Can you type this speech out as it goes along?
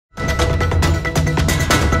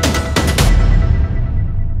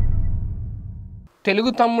తెలుగు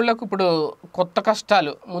తమ్ముళ్లకు ఇప్పుడు కొత్త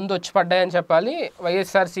కష్టాలు ముందు వచ్చి పడ్డాయని చెప్పాలి.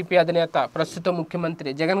 వైఎస్ఆర్సీపీ అధినేత ప్రస్తుత ముఖ్యమంత్రి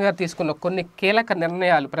జగన్ గారు తీసుకున్న కొన్ని కీలక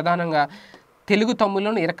నిర్ణయాలు ప్రధానంగా తెలుగు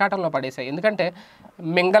తమ్ముళ్లను ఇరకాటంలో పడేశాయి. ఎందుకంటే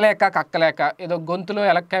మింగలేక కక్కలేక ఏదో గొంతులో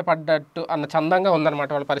ఎలక్కాయ పడ్డట్టు అన్న చందంగా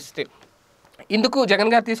ఉందన్నమాట వాళ్ళ పరిస్థితి. ఇందుకు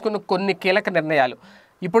జగన్ గారు తీసుకున్న కొన్ని కీలక నిర్ణయాలు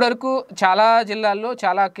ఇప్పటివరకు చాలా జిల్లాల్లో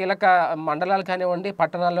చాలా కీలక మండలాలు కానివ్వండి,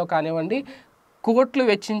 పట్టణాల్లో కానివ్వండి కోట్లు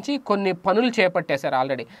వెచ్చించి కొన్ని పనులు చేపట్టేశారు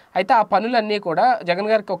ఆల్రెడీ. అయితే ఆ పనులన్నీ కూడా జగన్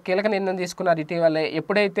గారికి ఒక కీలక నిర్ణయం తీసుకున్నారు ఇటీవలే.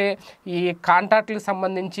 ఎప్పుడైతే ఈ కాంట్రాక్టులకు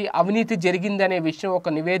సంబంధించి అవినీతి జరిగింది అనే విషయం ఒక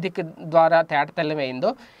నివేదిక ద్వారా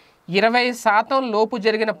తేటతెల్లమైందో 20% లోపు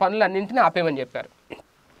జరిగిన పనులన్నింటినీ ఆపేయమని చెప్పారు.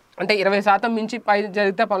 అంటే 20% మించి పై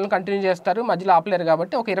జరిగితే పనులు కంటిన్యూ చేస్తారు, మధ్యలో ఆపలేరు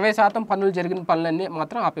కాబట్టి ఒక 20% పనులు జరిగిన పనులన్నీ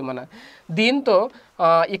మాత్రం ఆపేయమన్నారు. దీంతో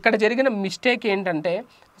ఇక్కడ జరిగిన మిస్టేక్ ఏంటంటే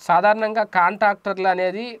సాధారణంగా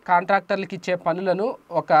కాంట్రాక్టర్లకు ఇచ్చే పనులను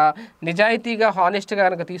ఒక నిజాయితీగా హానెస్ట్గా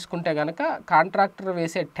కనుక తీసుకుంటే కనుక కాంట్రాక్టర్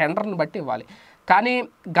వేసే టెండర్ని బట్టి ఇవ్వాలి. కానీ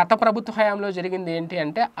గత ప్రభుత్వ హయాంలో జరిగింది ఏంటి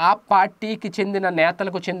అంటే ఆ పార్టీకి చెందిన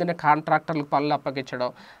నేతలకు చెందిన కాంట్రాక్టర్లకు పనులు అప్పగించడం,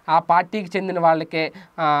 ఆ పార్టీకి చెందిన వాళ్ళకే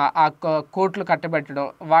ఆ కోట్లు కట్టబెట్టడం,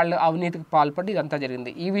 వాళ్ళు అవినీతికి పాల్పడి ఇదంతా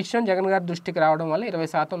జరిగింది. ఈ విషయం జగన్ గారి దృష్టికి రావడం వల్ల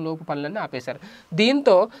 20% లోపు పనులన్నీ ఆపేశారు.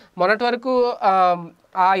 దీంతో మొన్నటి వరకు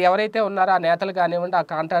ఎవరైతే ఉన్నారో ఆ నేతలు కానివ్వండి, ఆ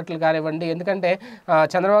కాంట్రాక్టులు కానివ్వండి, ఎందుకంటే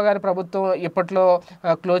చంద్రబాబు గారి ప్రభుత్వం ఇప్పట్లో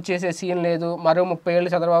క్లోజ్ చేసే సీన్ లేదు, మరో 30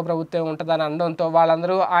 ఏళ్ళు చంద్రబాబు ప్రభుత్వం ఉంటుందని అనడంతో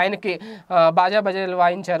వాళ్ళందరూ ఆయనకి బాజా బజాలు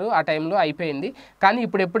వాయించారు. ఆ టైంలో అయిపోయింది. కానీ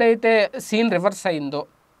ఇప్పుడు ఎప్పుడైతే సీన్ రివర్స్ అయిందో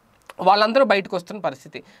వాళ్ళందరూ బయటకు వస్తున్న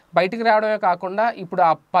పరిస్థితి. బయటికి రావడమే కాకుండా ఇప్పుడు ఆ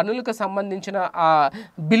పనులకు సంబంధించిన ఆ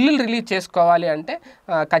బిల్లులు రిలీజ్ చేసుకోవాలి అంటే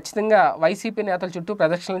ఖచ్చితంగా వైసీపీ నేతల చుట్టూ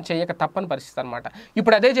ప్రదక్షిణలు చేయక తప్పని పరిస్థితి అనమాట.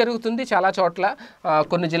 ఇప్పుడు అదే జరుగుతుంది చాలా చోట్ల.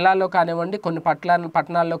 కొన్ని జిల్లాల్లో కానివ్వండి, కొన్ని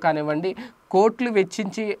పట్టణాల్లో కానివ్వండి కోట్లు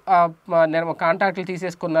వెచ్చించి కాంట్రాక్టులు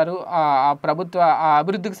తీసేసుకున్నారు. ఆ ప్రభుత్వ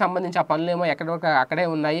అభివృద్ధికి సంబంధించి ఆ పనులేమో అక్కడే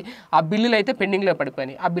ఉన్నాయి. ఆ బిల్లులు అయితే పెండింగ్లో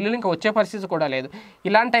పడిపోయినాయి. ఆ బిల్లులు ఇంకా వచ్చే పరిస్థితి కూడా లేదు.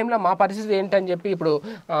 ఇలాంటి టైంలో మా పరిస్థితి ఏంటని చెప్పి ఇప్పుడు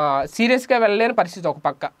సీరియస్గా వెళ్ళలేని పరిస్థితి. ఒక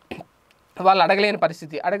పక్క వాళ్ళు అడగలేని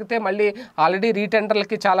పరిస్థితి. అడిగితే మళ్ళీ ఆల్రెడీ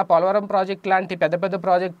రీటెండర్లకి చాలా పోలవరం ప్రాజెక్ట్ లాంటి పెద్ద పెద్ద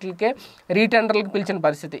ప్రాజెక్టులకే రీటెండర్లకు పిలిచిన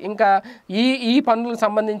పరిస్థితి. ఇంకా ఈ పనులకు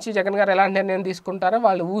సంబంధించి జగన్ గారు ఎలాంటి నిర్ణయం తీసుకుంటారో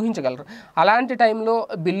వాళ్ళు ఊహించగలరు. అలాంటి టైంలో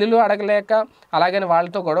బిల్లులు అడగలేక అలాగే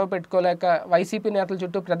వాళ్ళతో గొడవ పెట్టుకోలేక వైసీపీ నేతల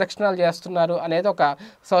చుట్టూ ప్రదక్షిణాలు చేస్తున్నారు అనేది ఒక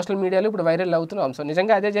సోషల్ మీడియాలో ఇప్పుడు వైరల్ అవుతున్న అంశం.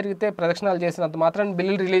 నిజంగా అదే జరిగితే ప్రదక్షిణాలు చేసినంత మాత్రం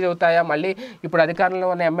బిల్లులు రిలీజ్ అవుతాయా, మళ్ళీ ఇప్పుడు అధికారంలో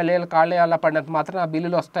ఉన్న ఎమ్మెల్యేలు కాళ్ళు అలా పడినంత మాత్రం ఆ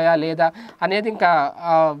బిల్లులు వస్తాయా లేదా అనేది ఇంకా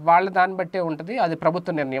వాళ్ళ దాన్ని బట్టే ఉంటుంది. అది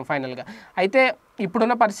ప్రభుత్వ నిర్ణయం ఫైనల్గా. అయితే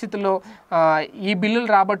ఇప్పుడున్న పరిస్థితుల్లో ఈ బిల్లులు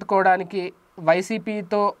రాబట్టుకోవడానికి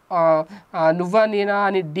వైసీపీతో నువ్వా నేనా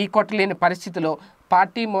అని ఢీకొట్టలేని పరిస్థితిలో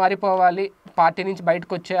పార్టీ మారిపోవాలి, పార్టీ నుంచి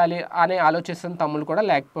బయటకు వచ్చేయాలి అనే ఆలోచిస్తున్న తమ్ముళ్ళు కూడా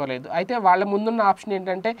లేకపోలేదు. అయితే వాళ్ళ ముందున్న ఆప్షన్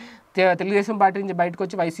ఏంటంటే తెలుగుదేశం పార్టీ నుంచి బయటకు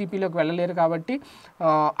వచ్చి వైసీపీలోకి వెళ్ళలేరు కాబట్టి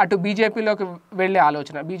అటు బీజేపీలోకి వెళ్ళే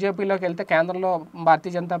ఆలోచన. బీజేపీలోకి వెళ్తే కేంద్రంలో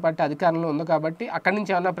భారతీయ జనతా పార్టీ అధికారంలో ఉంది కాబట్టి అక్కడి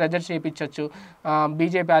నుంచి ఏమన్నా ప్రెజర్ చేయించవచ్చు.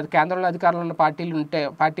 బీజేపీ కేంద్రంలో అధికారంలో ఉన్న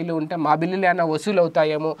పార్టీలు ఉంటే మా బిల్లులు ఏమైనా వసూలు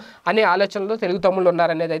అవుతాయేమో అనే ఆలోచనలో తెలుగు తమ్ముళ్ళు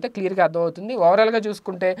ఉన్నారనేది అయితే క్లియర్గా అర్థమవుతుంది. ఓవరాల్గా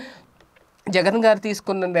చూసుకుంటే జగన్ గారు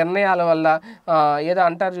తీసుకున్న నిర్ణయాల వల్ల ఏదో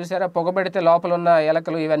అంటారు చూసారా, పొగబెడితే లోపల ఉన్న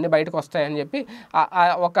ఎలకలు ఇవన్నీ బయటకు వస్తాయని చెప్పి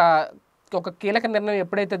ఒక కీలక నిర్ణయం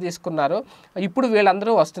ఎప్పుడైతే తీసుకున్నారో ఇప్పుడు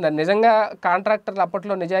వీళ్ళందరూ వస్తున్నారు. నిజంగా కాంట్రాక్టర్లు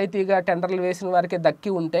అప్పట్లో నిజాయితీగా టెండర్లు వేసిన వారికి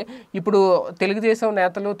దక్కి ఉంటే ఇప్పుడు తెలుగుదేశం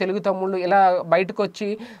నేతలు తెలుగు తమ్ముళ్ళు ఇలా బయటకు వచ్చి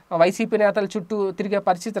వైసీపీ నేతల చుట్టూ తిరిగే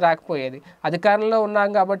పరిస్థితి రాకపోయేది. అధికారంలో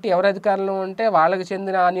ఉన్నాం కాబట్టి ఎవరు అధికారంలో ఉంటే వాళ్ళకి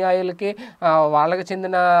చెందిన అనుయాయులకి, వాళ్ళకి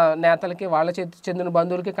చెందిన నేతలకి, వాళ్ళకి చెందిన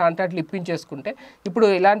బంధువులకి కాంట్రాక్టులు ఇప్పించేసుకుంటే ఇప్పుడు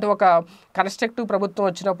ఇలాంటి ఒక కన్స్ట్రక్టివ్ ప్రభుత్వం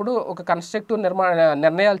వచ్చినప్పుడు, ఒక కన్స్ట్రక్టివ్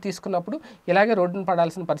నిర్ణయాలు తీసుకున్నప్పుడు ఇలాగే రోడ్డును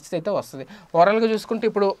పడాల్సిన పరిస్థితి అయితే వస్తుంది. ఓవరాల్గా చూసుకుంటే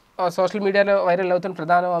ఇప్పుడు సోషల్ మీడియాలో వైరల్ అవుతున్న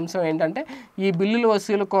ప్రధాన అంశం ఏంటంటే ఈ బిల్లుల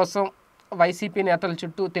వసూలు కోసం వైసీపీ నేతల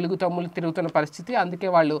చుట్టూ తెలుగు తమ్ముళ్ళు తిరుగుతున్న పరిస్థితి. అందుకే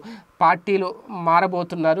వాళ్ళు పార్టీలు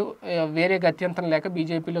మారబోతున్నారు, వేరే గత్యంతరం లేక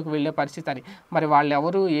బీజేపీలోకి వెళ్ళే పరిస్థితి అని. మరి వాళ్ళు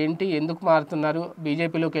ఎవరు ఏంటి, ఎందుకు మారుతున్నారు,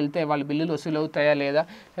 బీజేపీలోకి వెళ్తే వాళ్ళు బిల్లులు వసూలు అవుతాయా లేదా,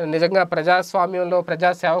 నిజంగా ప్రజాస్వామ్యంలో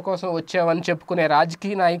ప్రజాసేవ కోసం వచ్చామని చెప్పుకునే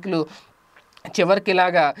రాజకీయ నాయకులు చివరికి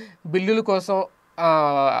ఇలాగా బిల్లుల కోసం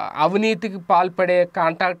అవినీతికి పాల్పడే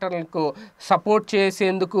కాంట్రాక్టర్లకు సపోర్ట్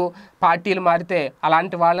చేసేందుకు పార్టీలు మారితే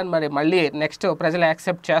అలాంటి వాళ్ళని మళ్ళీ నెక్స్ట్ ప్రజలు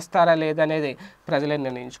యాక్సెప్ట్ చేస్తారా లేదనేది ప్రజలే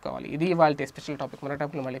నిర్ణయించుకోవాలి. ఇది ఇవాళ స్పెషల్ టాపిక్. మరో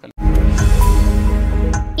టాపిక్లో మళ్ళీ కలుద్దాం.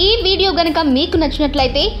 ఈ వీడియో గనుక మీకు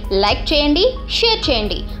నచ్చినట్లయితే లైక్ చేయండి, షేర్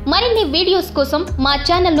చేయండి. మరిన్ని వీడియోస్ కోసం మా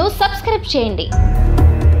ఛానల్ను సబ్స్క్రైబ్ చేయండి.